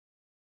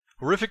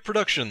Hor-RIFF-ic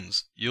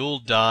Productions. You'll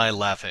die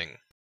laughing.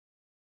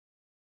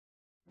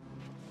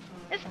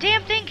 This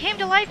damn thing came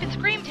to life and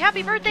screamed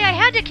happy birthday. I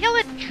had to kill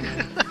it.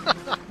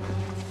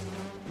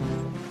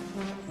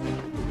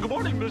 Good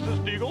morning,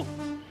 Mrs. Deagle.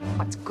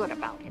 What's good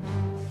about it?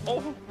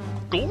 Oh,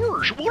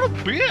 gorge, what a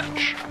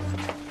bitch!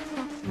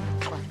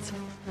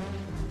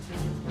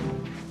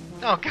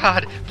 Oh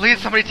God, please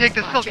somebody take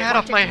the silk hat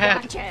off my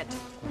head.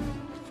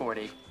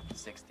 40,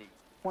 60.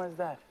 Why is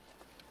that?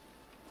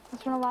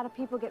 That's when a lot of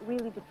people get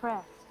really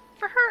depressed.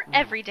 For her,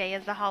 every day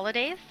is the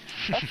holidays.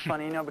 That's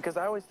funny, because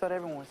I always thought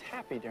everyone was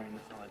happy during the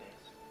holidays.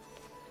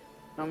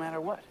 No matter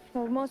what.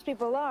 Well, most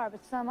people are,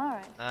 but some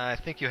aren't. I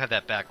think you have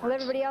that backwards. Well,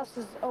 everybody else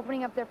is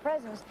opening up their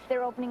presents.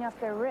 They're opening up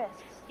their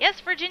wrists.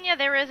 Yes, Virginia,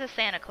 there is a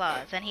Santa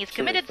Claus, and he's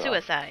committed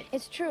suicide.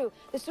 It's true.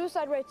 The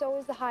suicide rate's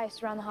always the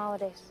highest around the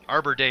holidays.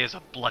 Arbor Day is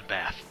a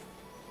bloodbath.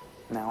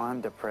 Now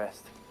I'm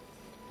depressed.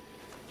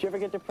 Did you ever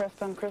get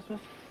depressed on Christmas?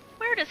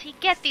 Where does he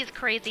get these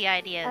crazy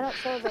ideas? I don't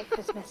celebrate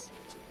Christmas.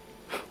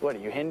 What, are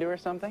you Hindu or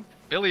something?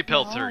 Billy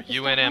Peltzer, I just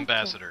UN don't like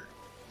ambassador.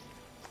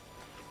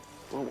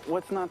 Well,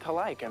 what's not to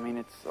like? I mean,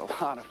 it's a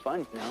lot of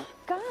fun, you know?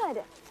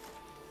 God!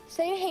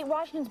 Say you hate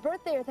Washington's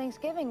birthday or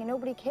Thanksgiving and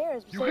nobody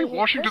cares. But You say hate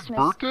Washington's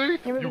Christmas, birthday?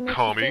 everybody You makes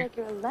commie. You feel like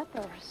you're a leper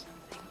or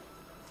something.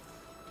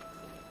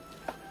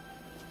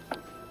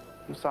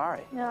 I'm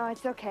sorry. No,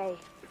 it's okay.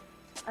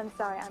 I'm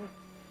sorry.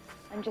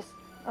 I'm just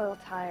a little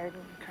tired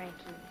and cranky.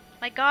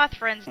 My goth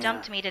friends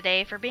dumped Yeah. me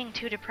today for being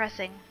too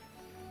depressing.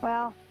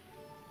 Well,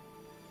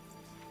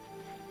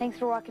 thanks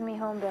for walking me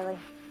home, Billy.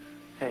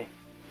 Hey,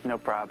 no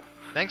prob.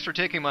 Thanks for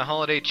taking my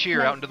holiday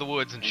cheer out into the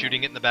woods and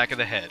shooting it in the back of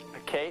the head.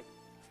 Kate?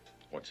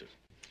 What's it?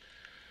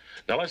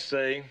 Now let's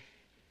say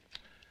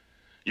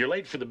you're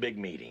late for the big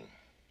meeting.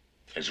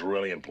 It's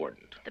really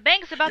important. The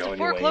bank's about You're to on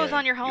your way foreclose in.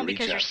 on your home You reach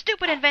because your out.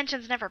 stupid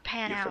inventions never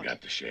pan You out.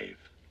 forgot to shave.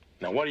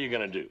 Now what are you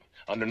going to do?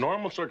 Under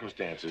normal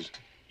circumstances,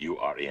 you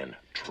are in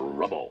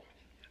trouble.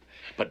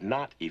 But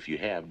not if you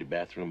have the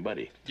bathroom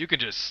buddy. You can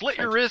just slit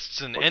your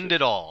wrists and end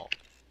it all.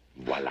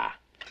 Voila.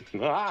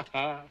 What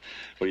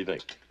do you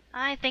think?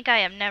 I think I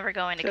am never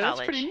going to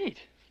college. That's pretty neat.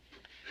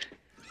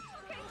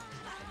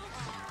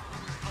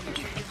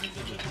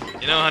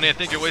 You know, honey, I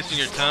think you're wasting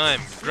your time.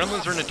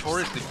 Gremlins are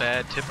notoriously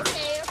bad tippers.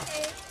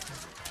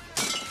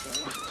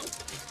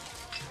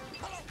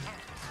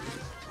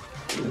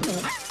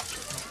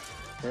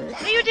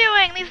 What are you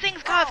doing? These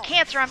things cause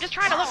cancer. I'm just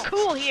trying to look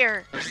cool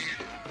here.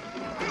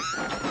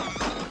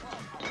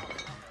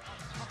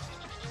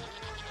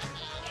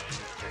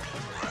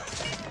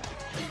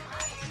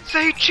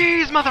 Say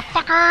cheese,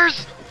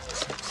 motherfuckers!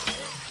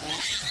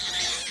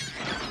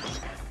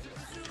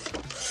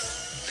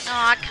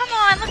 Aw, come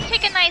on. Let's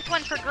take a nice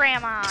one for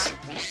Grandma.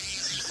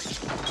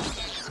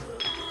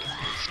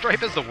 Stripe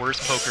has the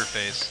worst poker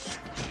face.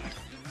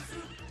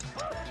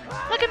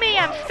 Look at me.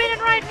 I'm spinning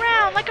right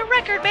round like a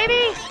record,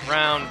 baby.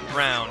 Round,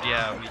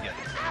 yeah, we get it.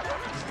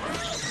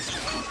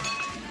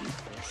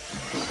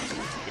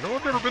 You know,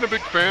 I've never been a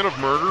big fan of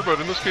murder,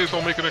 but in this case,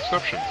 I'll make an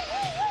exception.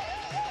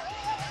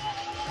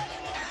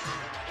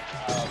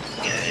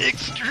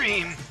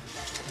 Extreme.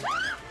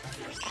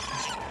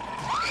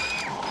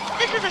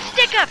 This is a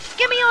stick-up.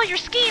 Give me all your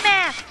ski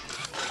masks.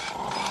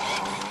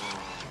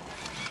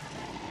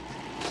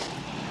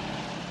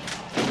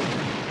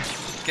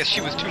 Guess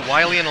she was too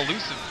wily and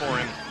elusive for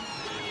him.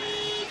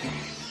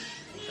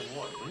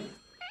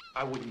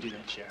 I wouldn't do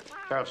that, Sheriff.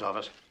 Sheriff's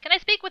office. Can I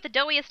speak with the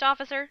doughiest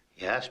officer?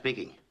 Yeah,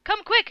 speaking.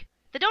 Come quick.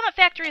 The donut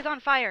factory is on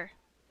fire.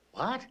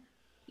 What?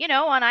 You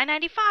know, on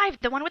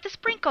I-95, the one with the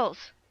sprinkles.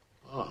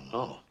 Oh,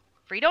 no.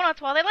 Free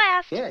donuts while they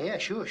last. Yeah,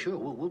 sure.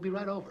 We'll be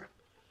right over.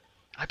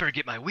 I better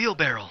get my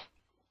wheelbarrow.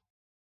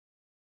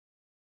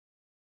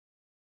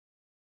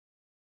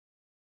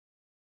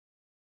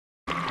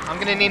 I'm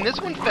gonna name this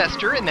one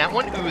Fester, and that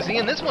one Oozy,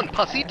 and this one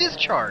Pussy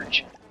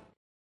Discharge.